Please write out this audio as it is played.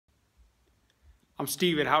I'm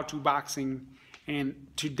Steve at How To Boxing, and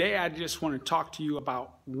today I just want to talk to you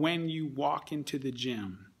about when you walk into the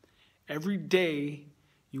gym. Every day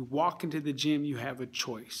you walk into the gym, you have a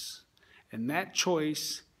choice. And that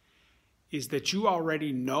choice is that you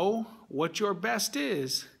already know what your best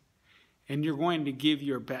is, and you're going to give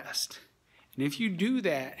your best. And if you do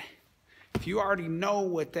that, if you already know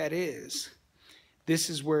what that is,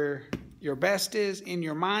 this is where your best is in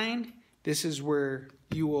your mind. This is where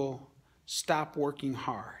you will stop working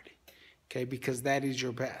hard, okay, because that is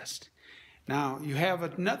your best. Now, you have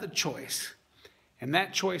another choice, and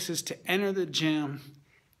that choice is to enter the gym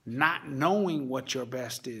not knowing what your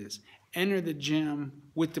best is. Enter the gym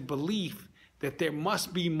with the belief that there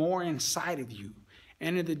must be more inside of you.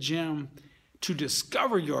 Enter the gym to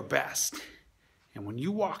discover your best. And when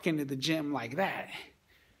you walk into the gym like that,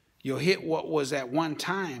 you'll hit what was at one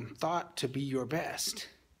time thought to be your best.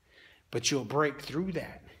 But you'll break through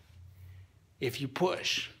that if you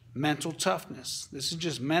push. Mental toughness. This is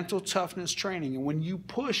just mental toughness training. And when you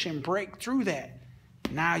push and break through that,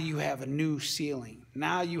 now you have a new ceiling.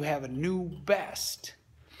 Now you have a new best.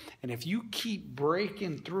 And if you keep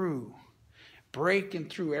breaking through,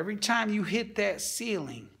 every time you hit that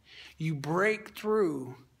ceiling, you break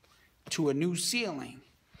through to a new ceiling.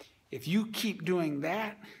 If you keep doing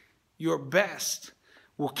that, your best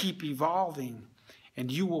will keep evolving, and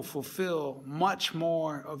you will fulfill much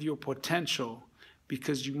more of your potential,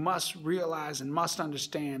 because you must realize and must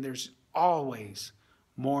understand there's always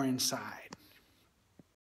more inside.